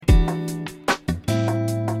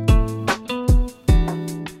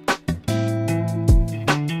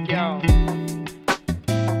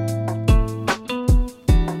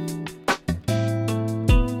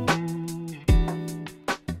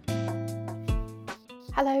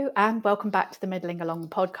Hello and welcome back to the Middling Along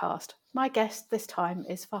podcast. My guest this time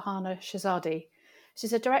is Farhana Shehzadi.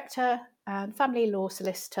 She's a director and family law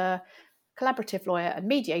solicitor, collaborative lawyer and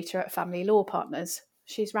mediator at Family Law Partners.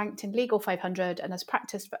 She's ranked in Legal 500 and has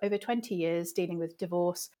practiced for over 20 years dealing with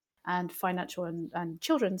divorce and financial and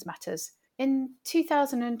children's matters. In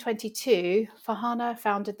 2022, Farhana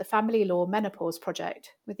founded the Family Law Menopause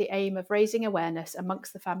Project with the aim of raising awareness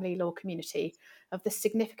amongst the family law community of the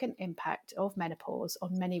significant impact of menopause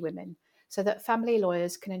on many women, so that family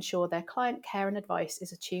lawyers can ensure their client care and advice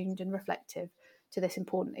is attuned and reflective to this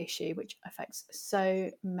important issue, which affects so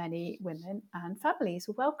many women and families.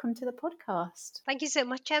 Welcome to the podcast. Thank you so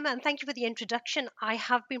much, Emma, and thank you for the introduction. I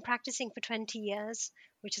have been practicing for 20 years,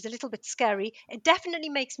 which is a little bit scary. It definitely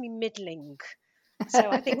makes me middling. So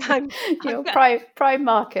I think Your prime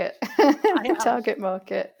market, target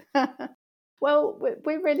market. Well,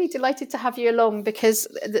 we're really delighted to have you along because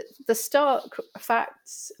the stark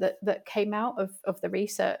facts that came out of the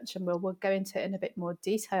research, and we'll go into it in a bit more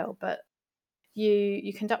detail, but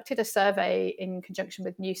you conducted a survey in conjunction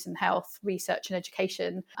with Newson Health Research and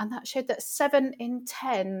Education, and that showed that 7 in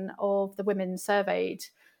 10 of the women surveyed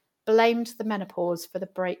blamed the menopause for the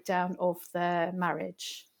breakdown of their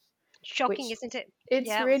marriage. Shocking, isn't it? It's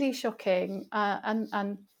really shocking,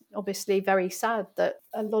 and obviously very sad that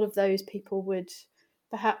a lot of those people would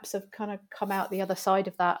perhaps have kind of come out the other side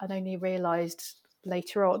of that and only realised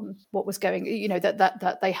later on what was going,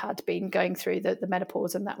 that they had been going through the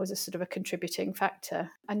menopause, and that was a sort of a contributing factor.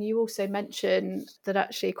 And you also mention that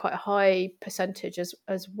actually quite a high percentage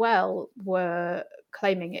as well were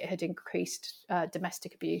claiming it had increased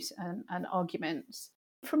domestic abuse and arguments.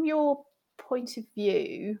 From your point of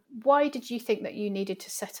view, why did you think that you needed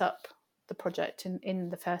to set up the project in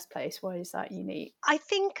the first place? Why is that unique? I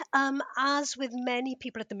think, as with many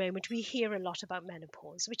people at the moment, we hear a lot about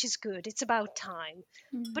menopause, which is good. It's about time.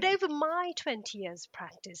 But over my 20 years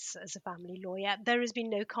practice as a family lawyer, there has been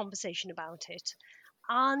no conversation about it.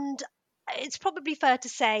 And it's probably fair to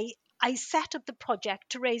say I set up the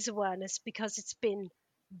project to raise awareness because it's been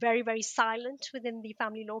very, very silent within the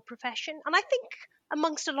family law profession. And I think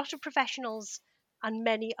amongst a lot of professionals and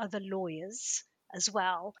many other lawyers as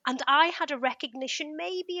well. And I had a recognition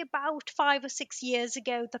maybe about 5 or 6 years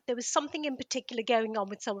ago that there was something in particular going on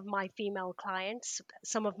with some of my female clients,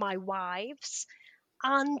 some of my wives,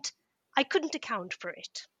 and I couldn't account for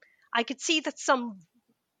it. I could see that some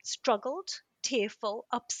struggled, tearful,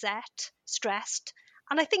 upset, stressed.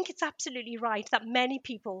 And I think it's absolutely right that many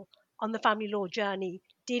people on the family law journey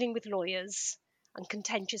dealing with lawyers and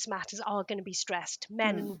contentious matters are going to be stressed,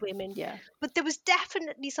 men and women. Yeah. But there was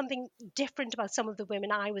definitely something different about some of the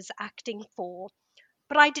women I was acting for.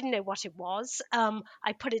 But I didn't know what it was.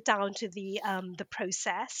 I put it down to the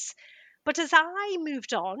process. But as I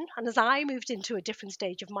moved on and as I moved into a different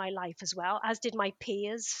stage of my life as well, as did my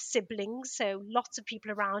peers, siblings, so lots of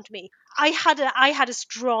people around me, I had a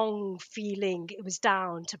strong feeling it was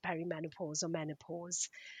down to perimenopause or menopause.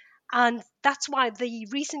 And that's why the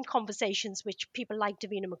recent conversations, which people like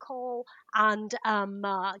Davina McCall and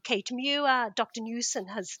Kate Muir, Dr. Newson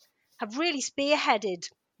have really spearheaded,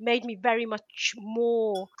 made me very much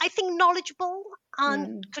more, I think, knowledgeable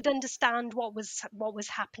and could understand what was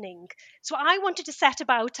happening. So I wanted to set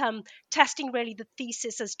about testing really the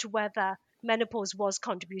thesis as to whether menopause was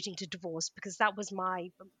contributing to divorce, because that was my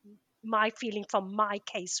feeling from my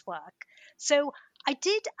casework. So I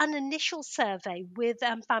did an initial survey with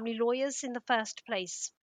family lawyers in the first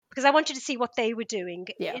place because I wanted to see what they were doing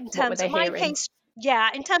in terms of my case. Yeah,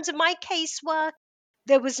 in terms of my casework,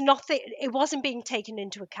 there was nothing, it wasn't being taken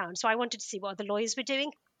into account. So I wanted to see what the lawyers were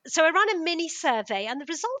doing. So I ran a mini survey, and the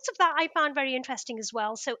results of that I found very interesting as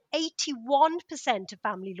well. So 81% of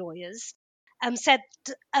family lawyers said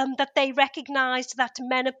that they recognized that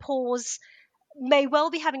menopause may well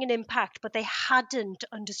be having an impact, but they hadn't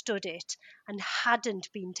understood it and hadn't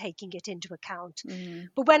been taking it into account.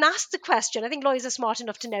 But when asked the question, I think lawyers are smart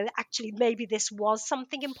enough to know that actually maybe this was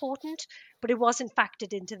something important, but it wasn't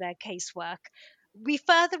factored into their casework. We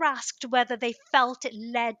further asked whether they felt it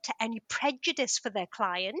led to any prejudice for their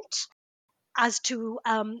client as to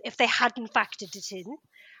if they hadn't factored it in,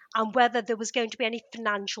 and whether there was going to be any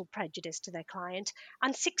financial prejudice to their client.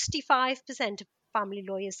 And 65% of family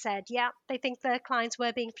lawyers said, yeah, they think their clients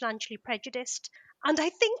were being financially prejudiced. And I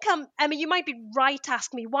think, Emma, you might be right to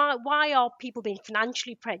ask me, why are people being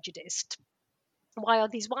financially prejudiced? Why are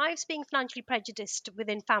these wives being financially prejudiced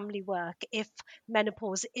within family work if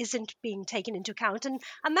menopause isn't being taken into account? And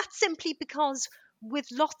that's simply because with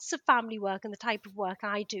lots of family work and the type of work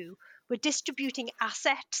I do, we're distributing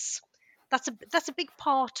assets that's a big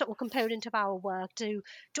part or component of our work, to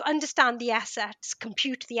understand the assets,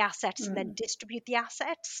 compute the assets, and then distribute the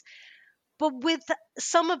assets. But with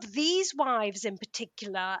some of these wives in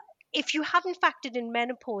particular, if you haven't factored in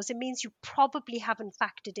menopause, it means you probably haven't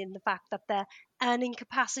factored in the fact that their earning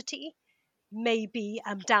capacity may be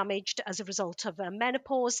damaged as a result of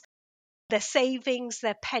menopause, their savings,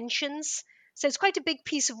 their pensions. So it's quite a big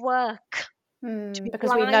piece of work to be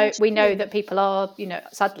because blind we know to. that people are,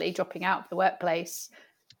 sadly dropping out of the workplace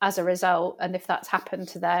as a result, and if that's happened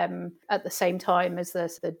to them at the same time as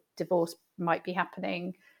the divorce might be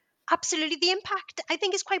happening. Absolutely. The impact, I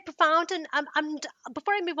think, is quite profound. And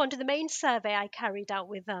before I move on to the main survey I carried out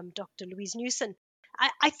with Dr. Louise Newson,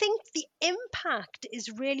 I think the impact is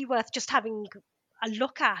really worth just having a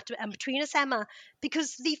look at between us, Emma,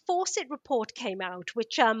 because the Fawcett report came out,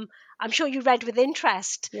 which I'm sure you read with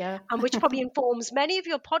interest, Yeah. and which probably informs many of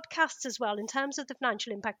your podcasts as well in terms of the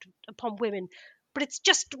financial impact upon women. But it's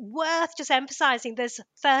just worth just emphasizing there's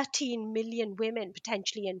 13 million women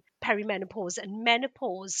potentially in perimenopause and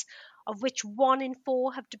menopause, of which 1 in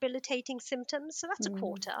 4 have debilitating symptoms. So that's a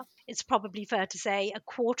quarter. It's probably fair to say a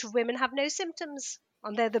quarter of women have no symptoms,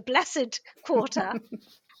 and they're the blessed quarter.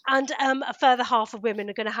 And a further half of women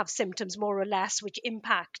are going to have symptoms more or less, which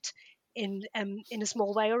impact in a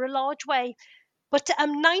small way or a large way. But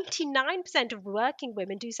 99% of working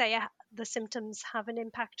women do say the symptoms have an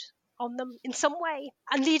impact on them in some way.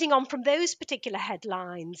 And leading on from those particular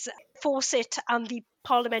headlines, Fawcett and the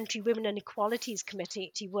Parliamentary Women and Equalities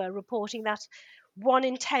Committee were reporting that 1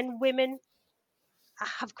 in 10 women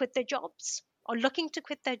have quit their jobs or looking to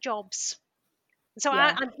quit their jobs. So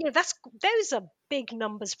Yeah. those are big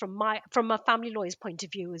numbers from a family lawyer's point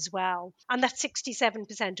of view as well. And that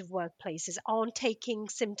 67% of workplaces aren't taking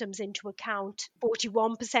symptoms into account.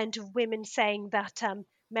 41% of women saying that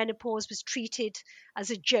menopause was treated as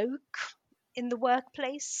a joke in the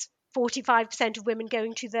workplace. 45% of women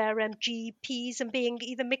going to their GPs and being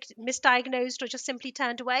either misdiagnosed or just simply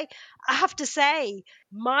turned away. I have to say,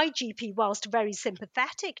 my GP, whilst very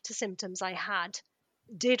sympathetic to symptoms I had,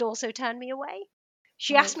 did also turn me away.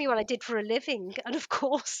 She asked me what I did for a living. And of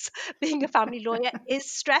course, being a family lawyer is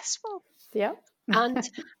stressful. Yeah. And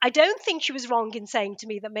I don't think she was wrong in saying to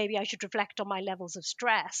me that maybe I should reflect on my levels of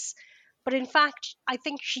stress. But in fact, I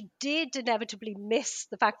think she did inevitably miss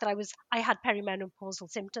the fact that I had perimenopausal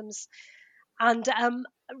symptoms. And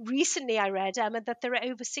recently I read, Emma, that there are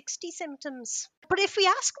over 60 symptoms. But if we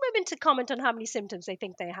ask women to comment on how many symptoms they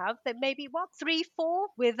think they have, then maybe, 3, 4,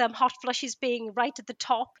 with hot flushes being right at the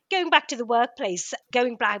top. Going back to the workplace,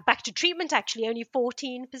 going back to treatment, actually, only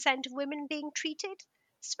 14% of women being treated.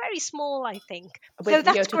 It's very small, I think. So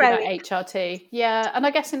that's You're talking growing. about HRT. Yeah. And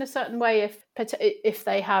I guess in a certain way, if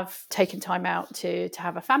they have taken time out to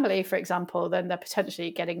have a family, for example, then they're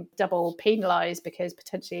potentially getting double penalised because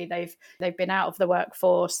potentially they've been out of the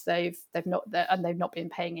workforce, they've not been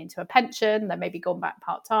paying into a pension, they maybe gone back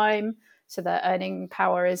part-time. So their earning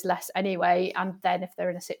power is less anyway. And then if they're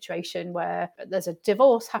in a situation where there's a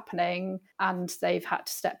divorce happening and they've had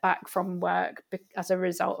to step back from work as a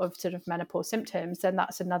result of sort of menopause symptoms, then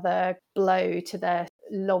that's another blow to their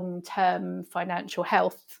long-term financial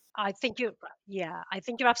health. I think you're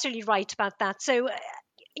absolutely right about that. So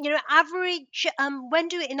average, when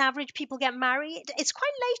do in average people get married? It's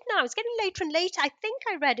quite late now. It's getting later and later. I think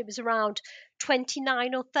I read it was around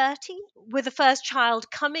 29 or 30, with the first child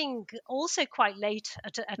coming also quite late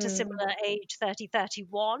at a similar age, 30,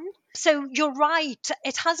 31. So you're right.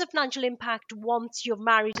 It has a financial impact once you're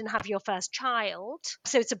married and have your first child.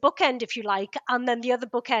 So it's a bookend, if you like. And then the other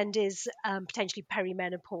bookend is potentially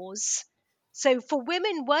perimenopause. So for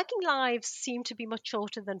women, working lives seem to be much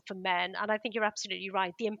shorter than for men. And I think you're absolutely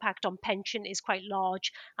right. The impact on pension is quite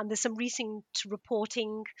large. And there's some recent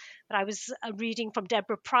reporting that I was reading from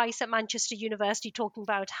Deborah Price at Manchester University talking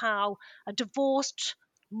about how a divorced,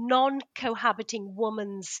 non-cohabiting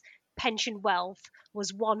woman's pension wealth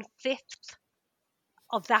was 1/5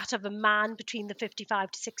 of that of a man between the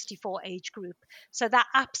 55 to 64 age group. So that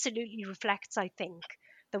absolutely reflects, I think,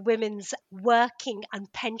 the women's working and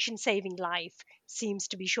pension saving life seems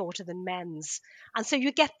to be shorter than men's. And so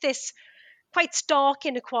you get this quite stark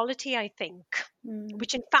inequality, I think,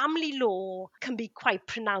 which in family law can be quite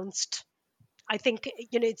pronounced. I think,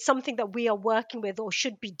 it's something that we are working with or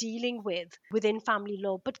should be dealing with within family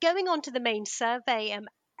law. But going on to the main survey,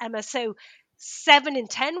 Emma, so 7 in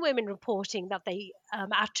 10 women reporting that they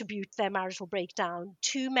attribute their marital breakdown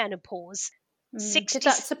to menopause. 60... Did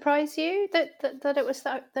that surprise you that it was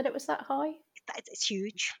that high? It's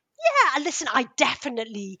huge. Yeah, and listen, I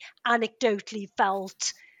definitely anecdotally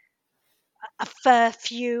felt a fair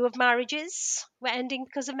few of marriages were ending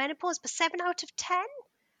because of menopause, but 7 out of 10.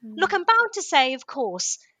 Look, I'm bound to say, of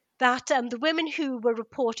course, that the women who were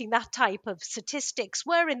reporting that type of statistics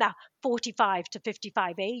were in that 45 to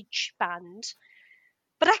 55 age band.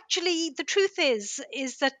 But actually, the truth is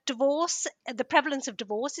that divorce, the prevalence of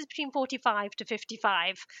divorce is between 45 to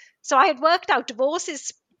 55. So I had worked out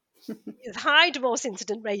divorces, high divorce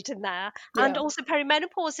incident rate in there, and Yeah. also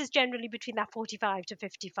perimenopause is generally between that 45 to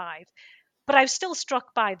 55. But I was still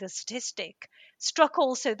struck by the statistic. Struck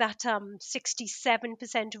also that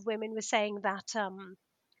 67% of women were saying that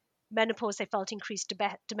menopause they felt increased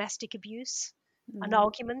domestic abuse and Mm.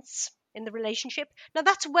 arguments in the relationship. Now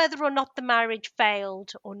that's whether or not the marriage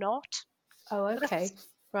failed or not. Oh, But that's okay.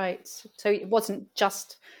 Right. So it wasn't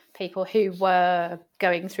just people who were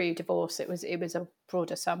going through divorce. It was a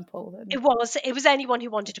broader sample then. it was anyone who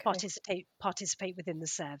wanted to Okay. participate within the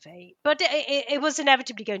survey, but it was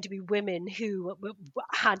inevitably going to be women who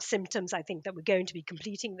had symptoms, I think, that were going to be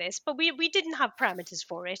completing this, but we didn't have parameters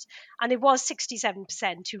for it, and it was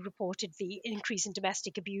 67% who reported the increase in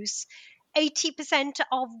domestic abuse, 80%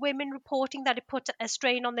 of women reporting that it put a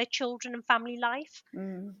strain on their children and family life.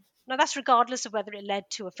 Mm. Now that's regardless of whether it led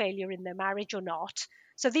to a failure in their marriage or not.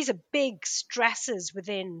 So these are big stresses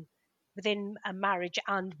within a marriage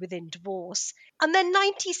and within divorce. And then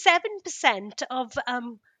 97% of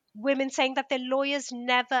women saying that their lawyers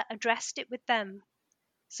never addressed it with them.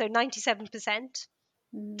 So 97%.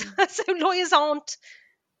 Mm. So lawyers aren't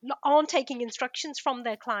taking instructions from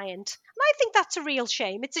their client. And I think that's a real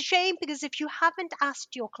shame. It's a shame because if you haven't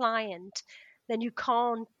asked your client, then you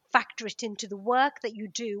can't factor it into the work that you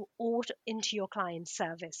do or into your client's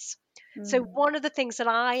service. So, Mm. one of the things that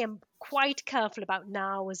I am quite careful about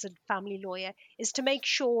now as a family lawyer is to make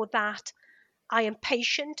sure that I am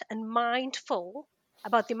patient and mindful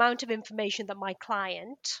about the amount of information that my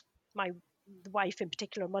client, my wife in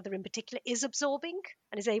particular, mother in particular, is absorbing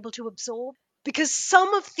and is able to absorb. Because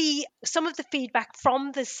some of the feedback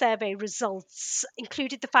from the survey results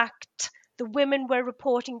included the fact the women were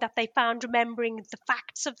reporting that they found remembering the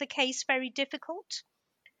facts of the case very difficult.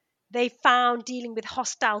 They found dealing with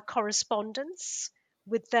hostile correspondence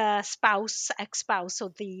with the spouse, ex-spouse,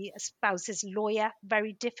 or the spouse's lawyer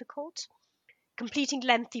very difficult. Completing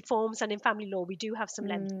lengthy forms, and in family law we do have some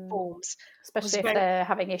lengthy Mm. forms, was Especially if very they're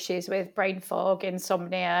having issues with brain fog,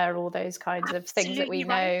 insomnia, all those kinds of things that we absolutely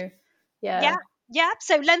right. know. Yeah, Yeah. yeah.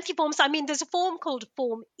 So lengthy forms. I mean, there's a form called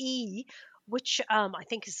Form E, which I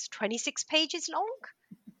think is 26 pages long,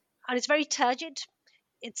 and it's very turgid.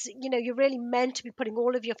 It's, you're really meant to be putting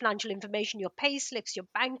all of your financial information, your pay slips, your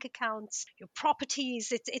bank accounts, your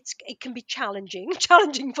properties. It can be challenging,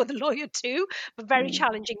 challenging for the lawyer too, but very Mm.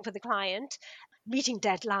 challenging for the client. Meeting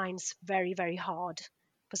deadlines, very, very hard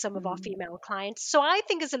for some of our Mm. female clients. So I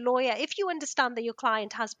think as a lawyer, if you understand that your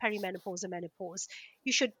client has perimenopause or menopause,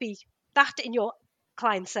 you should be that in your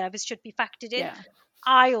client service should be factored in. Yeah.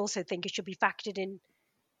 I also think it should be factored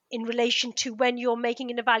in relation to when you're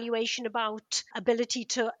making an evaluation about ability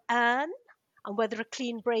to earn and whether a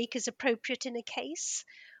clean break is appropriate in a case,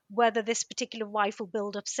 whether this particular wife will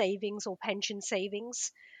build up savings or pension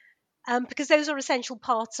savings, because those are essential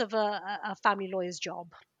parts of a family lawyer's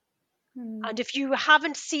job. Mm. And if you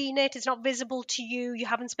haven't seen it, it's not visible to you, you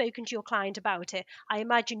haven't spoken to your client about it, I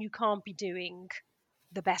imagine you can't be doing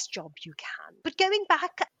the best job you can. But going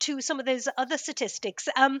back to some of those other statistics,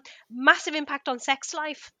 massive impact on sex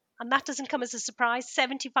life. And that doesn't come as a surprise.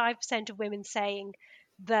 75% of women saying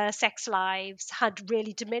their sex lives had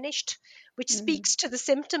really diminished, which Mm. speaks to the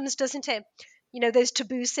symptoms, doesn't it? Those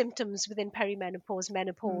taboo symptoms within perimenopause,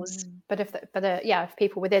 menopause. But if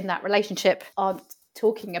people within that relationship aren't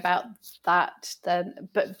talking about that, then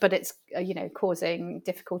but it's causing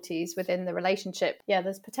difficulties within the relationship. Yeah,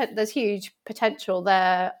 there's huge potential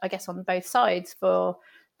there, I guess, on both sides for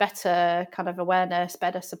better kind of awareness,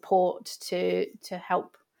 better support to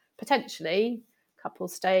help potentially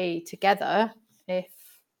couples stay together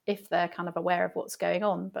if they're kind of aware of what's going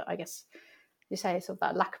on. But I guess you say sort of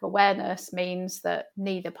that lack of awareness means that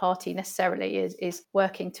neither party necessarily is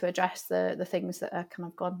working to address the things that are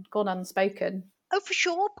kind of gone unspoken. Oh, for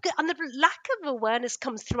sure. And the lack of awareness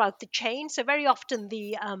comes throughout the chain. So very often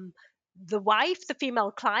the wife, the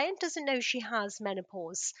female client, doesn't know she has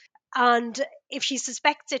menopause. And if she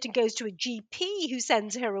suspects it and goes to a GP who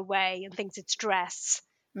sends her away and thinks it's stress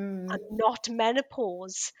Mm. and not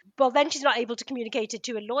menopause, well, then she's not able to communicate it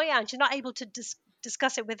to a lawyer and she's not able to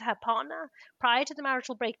discuss it with her partner prior to the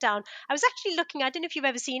marital breakdown. I was actually looking, I don't know if you've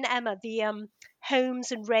ever seen, Emma, the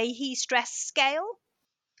Holmes and Rahe stress scale.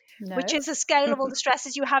 which is a scale of all the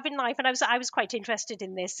stresses you have in life. And I was quite interested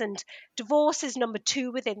in this. And divorce is number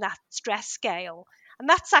 2 within that stress scale. And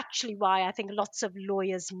that's actually why I think lots of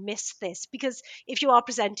lawyers miss this, because if you are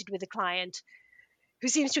presented with a client who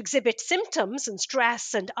seems to exhibit symptoms and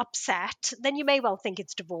stress and upset, then you may well think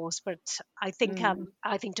it's divorce. But I think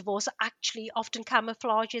divorce actually often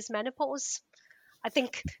camouflages menopause. I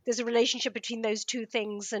think there's a relationship between those two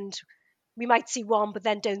things, and we might see one but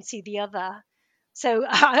then don't see the other. So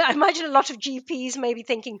I imagine a lot of GPs may be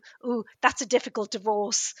thinking, "Ooh, that's a difficult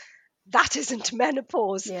divorce. That isn't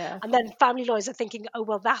menopause." Yeah. And then family lawyers are thinking, "Oh,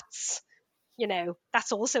 well, that's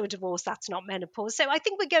also a divorce. That's not menopause." So I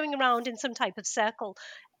think we're going around in some type of circle.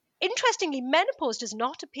 Interestingly, menopause does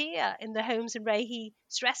not appear in the Holmes and Rahe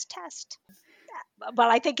stress test.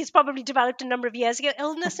 Well, I think it's probably developed a number of years ago.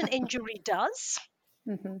 Illness and injury does.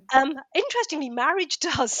 Interestingly, marriage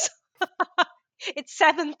does. It's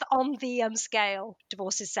 7th on the scale.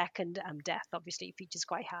 Divorce is 2nd. Death obviously features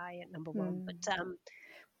quite high at number 1. But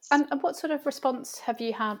and what sort of response have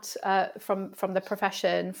you had from the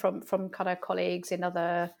profession, from kind of colleagues in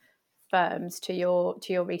other firms to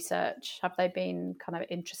your research? Have they been kind of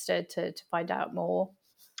interested to find out more?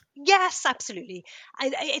 Yes, absolutely.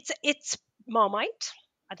 It's Marmite.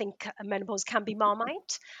 I think menopause can be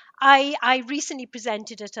Marmite. I recently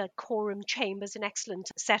presented at a Quorum Chambers, an excellent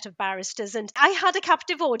set of barristers, and I had a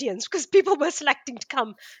captive audience because people were selecting to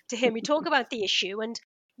come to hear me talk about the issue. And,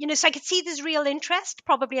 so I could see there's real interest.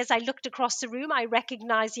 Probably as I looked across the room, I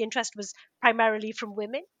recognized the interest was primarily from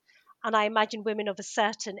women. And I imagine women of a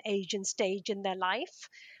certain age and stage in their life.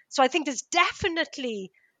 So I think there's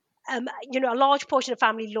definitely a large portion of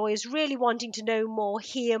family lawyers really wanting to know more,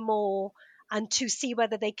 hear more, and to see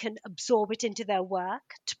whether they can absorb it into their work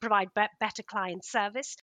to provide better client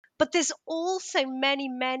service. But there's also many,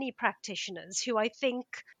 many practitioners who I think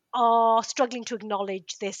are struggling to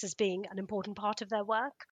acknowledge this as being an important part of their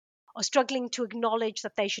work, or struggling to acknowledge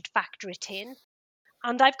that they should factor it in.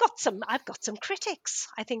 And I've got some critics.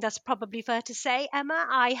 I think that's probably fair to say, Emma.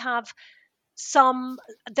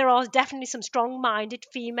 There are definitely some strong-minded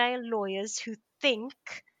female lawyers who think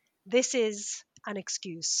this is an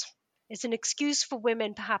excuse. It's an excuse for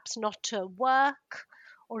women perhaps not to work,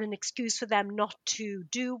 or an excuse for them not to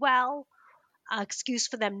do well, an excuse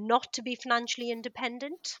for them not to be financially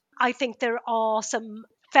independent. I think there are some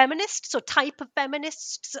feminists or type of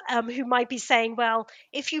feminists who might be saying, well,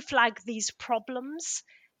 if you flag these problems,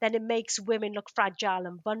 then it makes women look fragile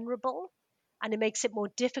and vulnerable, and it makes it more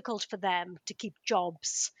difficult for them to keep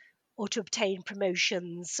jobs or to obtain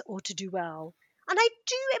promotions or to do well. And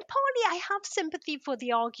I have sympathy for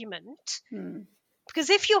the argument. Because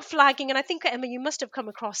if you're flagging, and I think, Emma, you must have come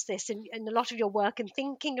across this in a lot of your work and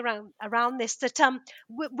thinking around this, that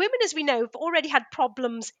women, as we know, have already had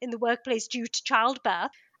problems in the workplace due to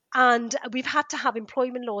childbirth. And we've had to have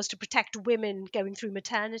employment laws to protect women going through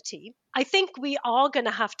maternity. I think we are going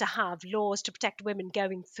to have laws to protect women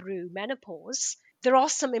going through menopause. There are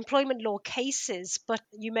some employment law cases, but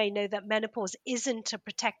you may know that menopause isn't a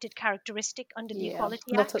protected characteristic under the Equality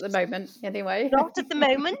Act. Not at the moment, anyway. Not at the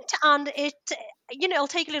moment, and it'll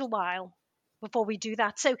take a little while before we do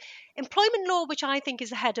that. So employment law, which I think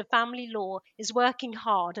is ahead of family law, is working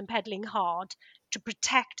hard and peddling hard to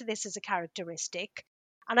protect this as a characteristic.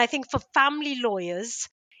 And I think for family lawyers,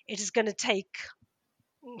 it is going to take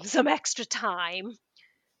some extra time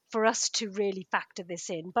for us to really factor this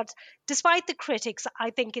in. But despite the critics, I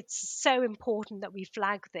think it's so important that we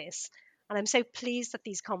flag this. And I'm so pleased that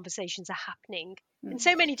these conversations are happening in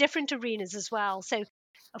so many different arenas as well. So,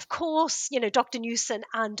 of course, Dr. Newson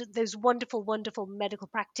and those wonderful, wonderful medical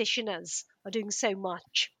practitioners are doing so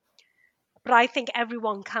much. But I think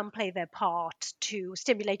everyone can play their part to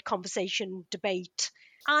stimulate conversation, debate,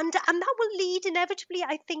 and that will lead inevitably,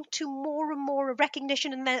 I think, to more and more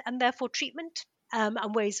recognition and therefore treatment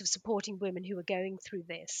and ways of supporting women who are going through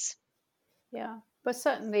this. Yeah, but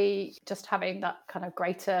certainly just having that kind of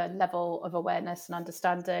greater level of awareness and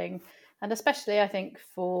understanding, and especially I think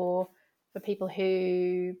for people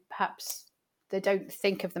who perhaps they don't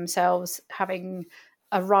think of themselves having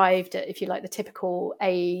arrived at, if you like, the typical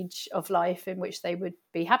age of life in which they would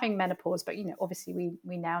be having menopause. But obviously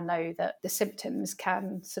we now know that the symptoms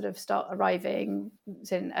can sort of start arriving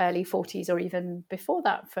in early 40s or even before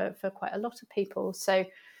that for quite a lot of people. So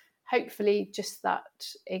hopefully just that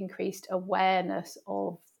increased awareness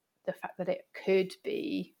of the fact that it could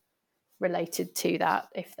be related to that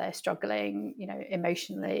if they're struggling,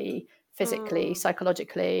 emotionally, physically,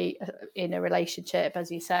 psychologically, in a relationship,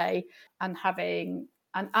 as you say, and having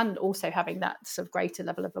and also having that sort of greater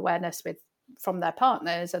level of awareness from their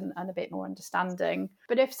partners and a bit more understanding.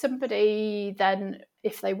 But if somebody then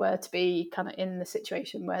if they were to be kind of in the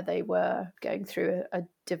situation where they were going through a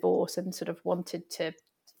divorce and sort of wanted to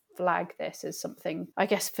flag this as something, I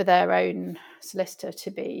guess, for their own solicitor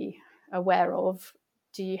to be aware of.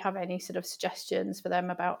 Do you have any sort of suggestions for them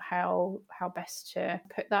about how best to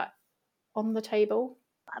put that on the table?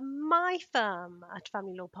 My firm at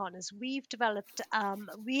Family Law Partners, we've developed,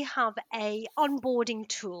 we have a onboarding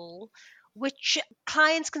tool which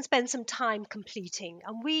clients can spend some time completing,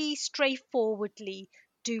 and we straightforwardly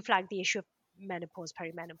do flag the issue of menopause,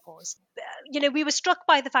 perimenopause. We were struck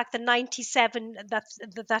by the fact that 97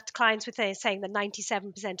 that clients were saying that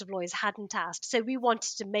 97% of lawyers hadn't asked. So we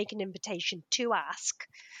wanted to make an invitation to ask.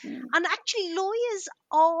 And actually, lawyers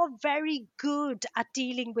are very good at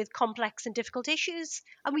dealing with complex and difficult issues,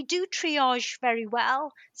 and we do triage very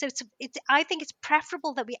well. So I think it's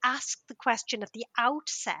preferable that we ask the question at the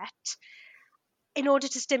outset in order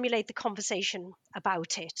to stimulate the conversation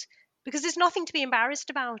about it, because there's nothing to be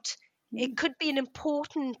embarrassed about. It could be an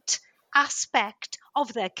important aspect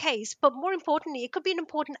of their case, but more importantly, it could be an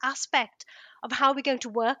important aspect of how we're going to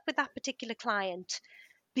work with that particular client,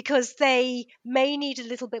 because they may need a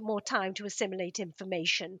little bit more time to assimilate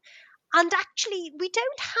information. And actually, we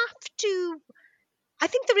don't have to. I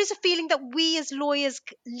think there is a feeling that we as lawyers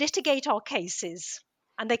litigate our cases,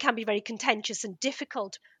 and they can be very contentious and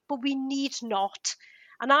difficult, but we need not.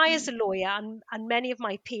 And I, as a lawyer, and many of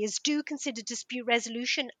my peers, do consider dispute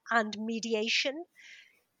resolution and mediation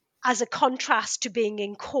as a contrast to being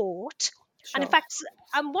in court. Sure. And in fact,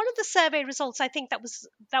 one of the survey results I think that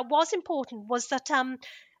was important was that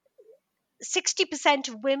 60%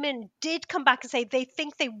 of women did come back and say they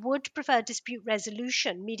think they would prefer dispute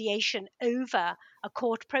resolution, mediation, over a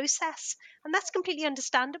court process. And that's completely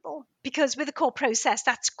understandable, because with a court process,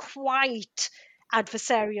 that's quite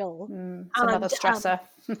adversarial. It's another stressor.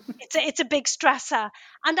 It's a big stressor.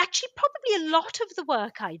 And actually, probably a lot of the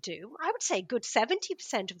work I do, I would say a good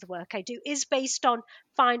 70% of the work I do, is based on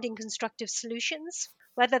finding constructive solutions,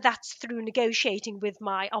 whether that's through negotiating with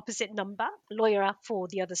my opposite number, lawyer for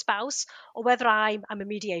the other spouse, or whether I'm a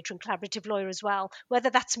mediator and collaborative lawyer as well, whether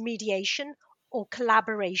that's mediation or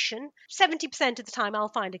collaboration. 70% of the time, I'll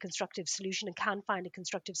find a constructive solution and can find a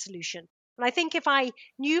constructive solution. And I think if I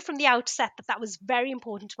knew from the outset that that was very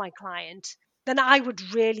important to my client, then I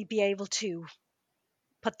would really be able to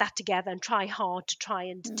put that together and try hard to try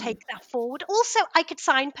and take that forward. Also, I could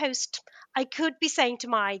signpost. I could be saying to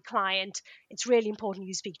my client, it's really important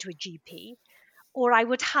you speak to a GP. Or I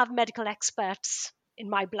would have medical experts in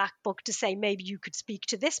my black book to say, maybe you could speak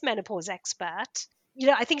to this menopause expert.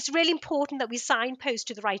 I think it's really important that we signpost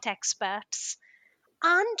to the right experts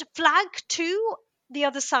and flag to the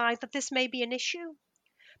other side that this may be an issue.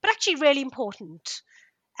 But actually, really important,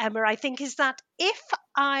 Emma, I think, is that if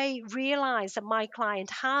I realize that my client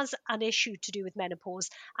has an issue to do with menopause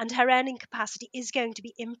and her earning capacity is going to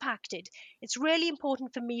be impacted, it's really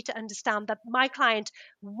important for me to understand that my client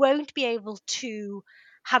won't be able to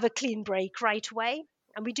have a clean break right away.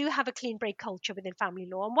 And we do have a clean break culture within family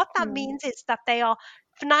law. And what that means is that they are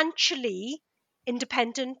financially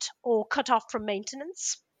independent or cut off from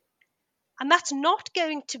maintenance. And that's not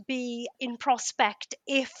going to be in prospect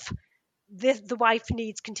if the wife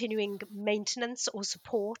needs continuing maintenance or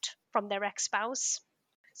support from their ex-spouse.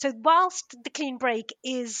 So whilst the clean break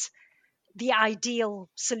is the ideal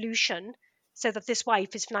solution, so that this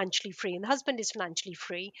wife is financially free and the husband is financially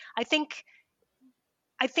free, I think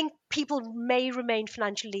people may remain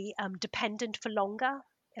financially dependent for longer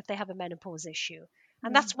if they have a menopause issue.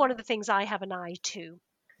 And that's one of the things I have an eye to.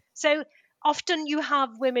 So often you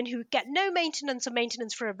have women who get no maintenance or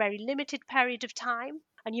maintenance for a very limited period of time.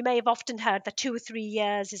 And you may have often heard that 2 or 3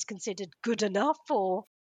 years is considered good enough.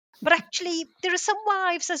 But actually, there are some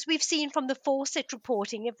wives, as we've seen from the Fawcett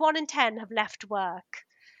reporting, if 1 in 10 have left work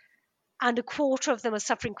and a quarter of them are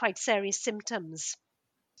suffering quite serious symptoms,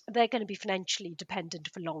 they're going to be financially dependent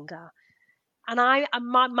for longer. And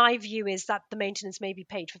my view is that the maintenance may be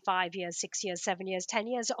paid for 5 years, 6 years, 7 years, 10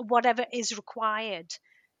 years, or whatever is required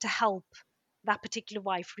to help that particular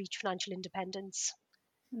wife reach financial independence.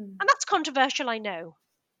 And that's controversial, I know.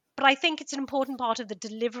 But I think it's an important part of the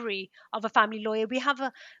delivery of a family lawyer. We have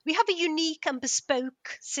a unique and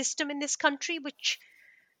bespoke system in this country, which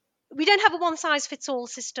we don't have a one-size-fits-all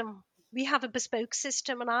system. We have a bespoke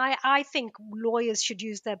system, and I think lawyers should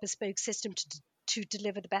use their bespoke system to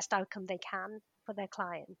deliver the best outcome they can for their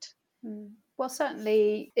client. Well,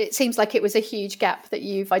 certainly it seems like it was a huge gap that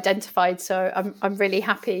you've identified. So I'm really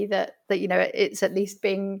happy that it's at least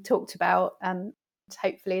being talked about, and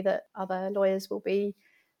hopefully that other lawyers will be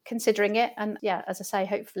considering it. And yeah, as I say,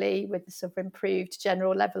 hopefully with the sort of improved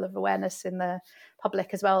general level of awareness in the public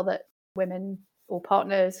as well, that women or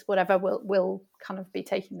partners, whatever, will kind of be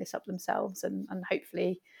taking this up themselves and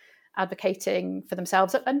hopefully advocating for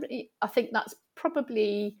themselves. And I think that's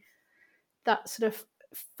probably that sort of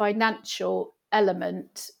financial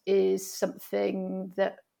element is something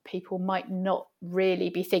that people might not really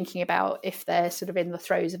be thinking about if they're sort of in the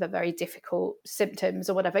throes of a very difficult symptoms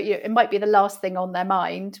or whatever. It might be the last thing on their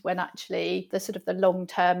mind, when actually the sort of the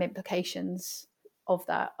long-term implications of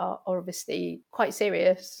that are obviously quite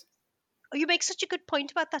serious. You make such a good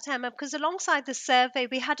point about that, Emma, because alongside the survey,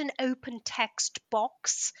 we had an open text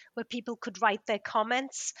box where people could write their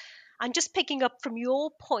comments. And just picking up from your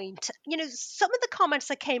point, some of the comments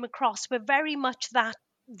that came across were very much that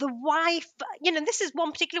the wife, and this is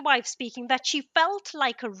one particular wife speaking, that she felt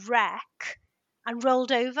like a wreck and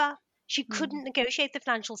rolled over. She couldn't negotiate the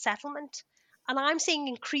financial settlement. And I'm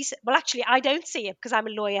seeing well, actually, I don't see it because I'm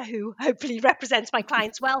a lawyer who hopefully represents my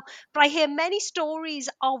clients well. But I hear many stories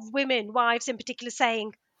of women, wives in particular,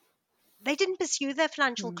 saying they didn't pursue their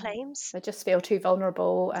financial claims. They just feel too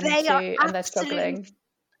vulnerable and they're struggling.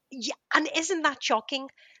 Yeah, and isn't that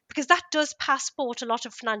shocking? Because that does passport a lot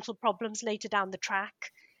of financial problems later down the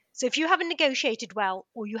track. So if you haven't negotiated well,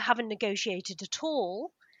 or you haven't negotiated at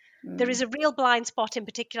all, there is a real blind spot in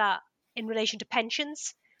particular in relation to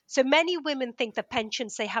pensions. So many women think that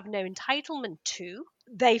pensions they have no entitlement to.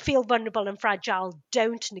 They feel vulnerable and fragile,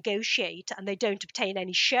 don't negotiate, and they don't obtain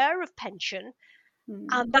any share of pension.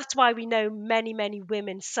 And that's why we know many, many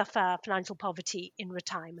women suffer financial poverty in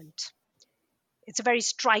retirement. It's a very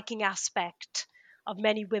striking aspect of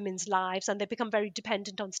many women's lives, and they become very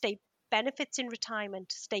dependent on state benefits in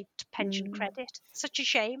retirement, state pension credit. Such a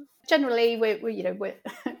shame. Generally, we're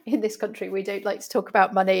in this country, we don't like to talk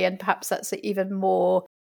about money, and perhaps that's even more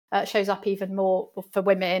shows up even more for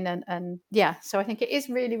women. And yeah, so I think it is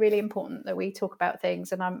really, really important that we talk about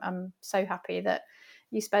things. And I'm so happy that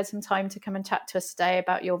you spared some time to come and chat to us today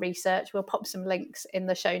about your research. We'll pop some links in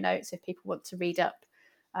the show notes if people want to read up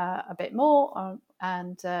a bit more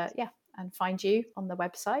and find you on the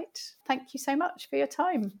website. Thank you so much for your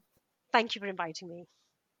time. Thank you for inviting me.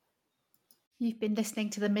 You've been listening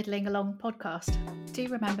to the Middling Along podcast. Do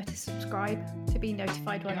remember to subscribe to be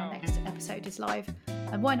notified when our next episode is live,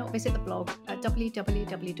 and why not visit the blog at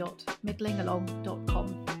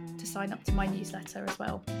www.middlingalong.com to sign up to my newsletter as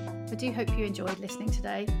well. I do hope you enjoyed listening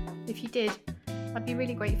today. If you did, I'd be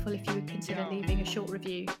really grateful if you would consider leaving a short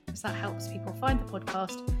review, as that helps people find the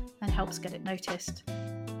podcast and helps get it noticed.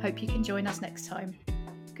 Hope you can join us next time.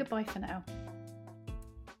 Goodbye for now.